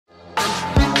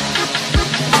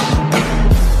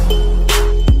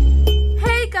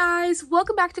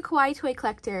welcome back to Kawaii Toy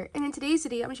Collector, and in today's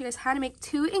video I'm going to show you guys how to make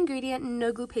 2-ingredient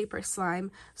no glue paper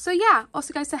slime. So yeah,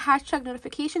 also guys, the hashtag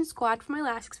notification squad for my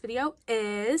last video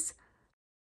is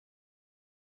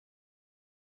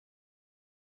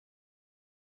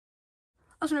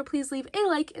also remember, please leave a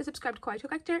like and subscribe to Kawaii Toy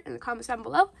Collector in the comments down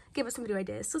below. Give us some video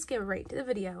ideas. So let's get right into the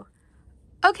video.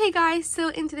 Okay guys, so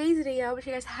in today's video, I'm going to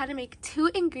show you guys how to make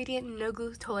 2-ingredient no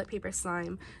glue toilet paper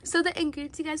slime. So the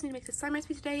ingredients you guys need to make the slime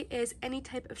recipe today is any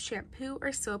type of shampoo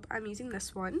or soap. I'm using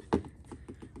this one.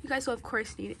 You guys will of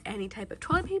course need any type of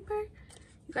toilet paper.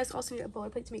 You guys also need a bowler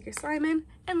plate to make your slime in.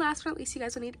 And last but not least, you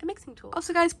guys will need a mixing tool.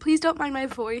 Also guys, please don't mind my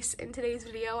voice in today's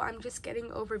video. I'm just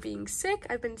getting over being sick.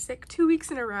 I've been sick 2 weeks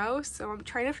in a row, so I'm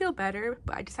trying to feel better,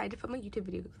 but I decided to film a YouTube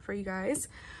video for you guys.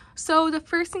 So the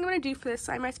first thing I'm going to do for this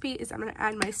slime recipe is I'm going to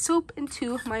add my soap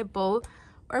into my bowl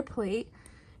or plate.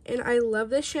 And I love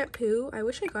this shampoo. I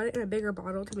wish I got it in a bigger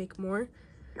bottle to make more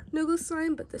no glue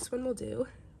slime, but this one will do.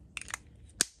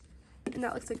 And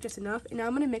that looks like just enough. And now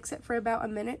I'm going to mix it for about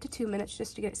 1 minute to 2 minutes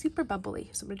just to get it super bubbly.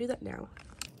 So I'm going to do that now.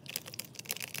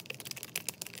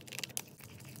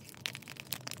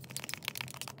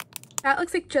 That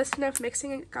looks like just enough mixing.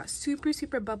 It got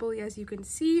super bubbly, as you can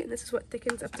see, and this is what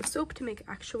thickens up the soap to make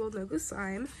actual no glue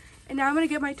slime. And now I'm going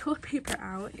to get my toilet paper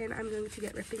out and I'm going to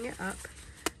get ripping it up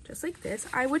just like this.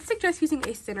 I would suggest using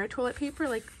a thinner toilet paper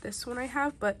like this one I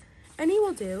have, but any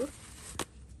will do.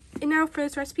 And now for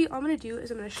this recipe, all I'm going to do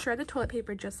is I'm going to shred the toilet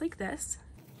paper just like this,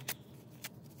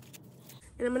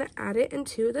 and I'm going to add it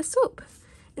into the soap.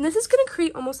 And this is going to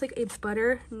create almost like a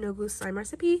butter no glue slime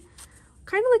recipe.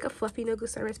 Kind of like a fluffy no glue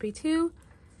slime recipe too.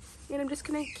 And I'm just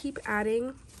going to keep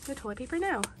adding the toilet paper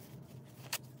now.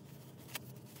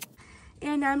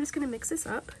 And now I'm just going to mix this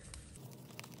up.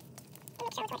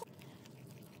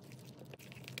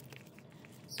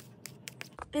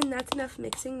 And that's enough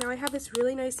mixing. Now I have this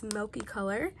really nice milky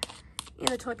color. And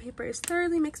the toilet paper is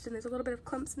thoroughly mixed and there's a little bit of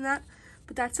clumps in that.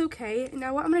 But that's okay. And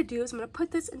now what I'm going to do is I'm going to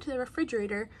put this into the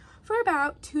refrigerator for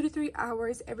about 2 to 3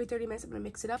 hours. Every 30 minutes I'm going to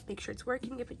mix it up, make sure it's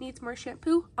working. If it needs more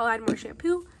shampoo, I'll add more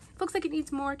shampoo. If it looks like it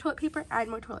needs more toilet paper, add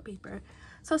more toilet paper.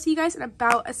 So I'll see you guys in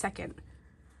about a second.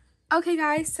 Okay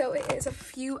guys, so it is a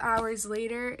few hours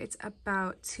later. It's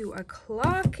about 2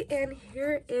 o'clock and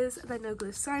here is the no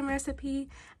glue slime recipe.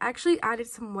 I actually added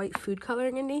some white food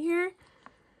coloring into here.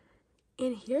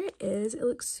 And here it is. It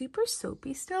looks super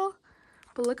soapy still.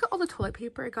 But look at all the toilet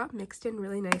paper. It got mixed in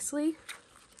really nicely.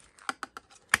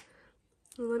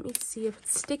 Let me see if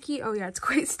it's sticky. Oh yeah, it's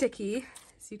quite sticky,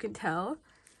 as you can tell.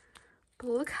 But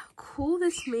look how cool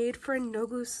this made for a no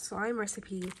glue slime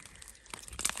recipe.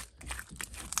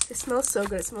 It smells so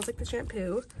good. It smells like the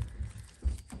shampoo.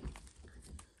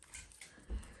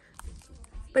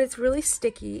 But it's really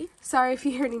sticky. Sorry if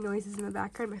you hear any noises in the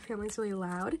background. My family's really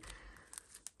loud.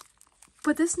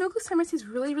 But this no glue slime recipe is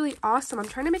really awesome. I'm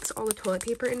trying to mix all the toilet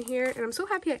paper in here, and I'm so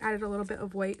happy I added a little bit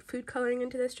of white food coloring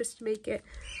into this just to make it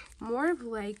more of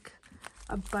like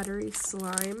a buttery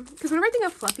slime. Because whenever I think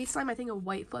of fluffy slime, I think of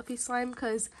white fluffy slime,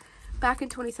 because back in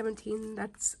 2017,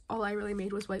 that's all I really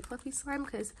made was white fluffy slime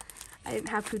because I didn't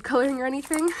have food coloring or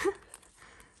anything.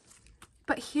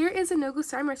 But here is a no glue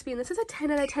slime recipe, and this is a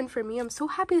 10 out of 10 for me. I'm so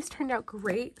happy this turned out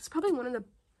great. It's probably one of the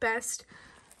best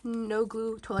no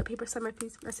glue toilet paper slime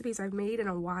recipes I've made in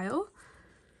a while.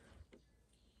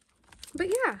 But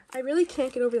yeah, I really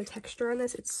can't get over the texture on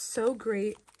this. It's so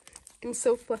great and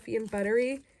so fluffy and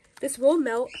buttery. This will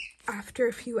melt after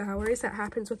a few hours. That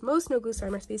happens with most no glue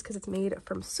slime recipes because it's made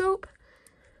from soap.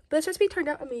 But this recipe turned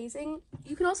out amazing.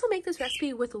 You can also make this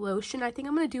recipe with lotion. I think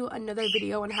I'm going to do another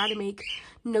video on how to make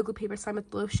no glue paper slime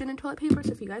with lotion and toilet paper.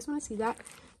 So if you guys want to see that,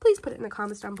 please put it in the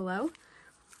comments down below.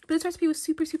 But this recipe was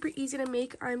super easy to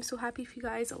make. I'm so happy if you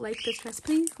guys like this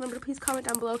recipe. Remember to please comment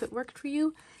down below if it worked for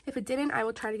you. If it didn't, I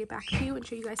will try to get back to you and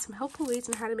show you guys some helpful ways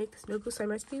on how to make this no glue slime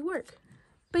recipe work.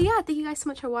 But yeah, thank you guys so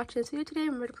much for watching this video today.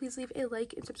 Remember to please leave a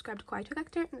like and subscribe to Kawaii Toy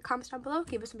Collector in the comments down below.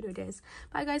 Give us some video ideas.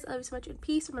 Bye guys, I love you so much and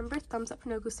peace. Remember, thumbs up for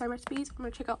no glue slime recipes.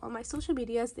 Remember to check out all my social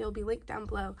medias. They will be linked down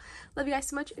below. Love you guys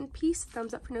so much and peace.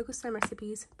 Thumbs up for no glue slime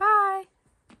recipes. Bye!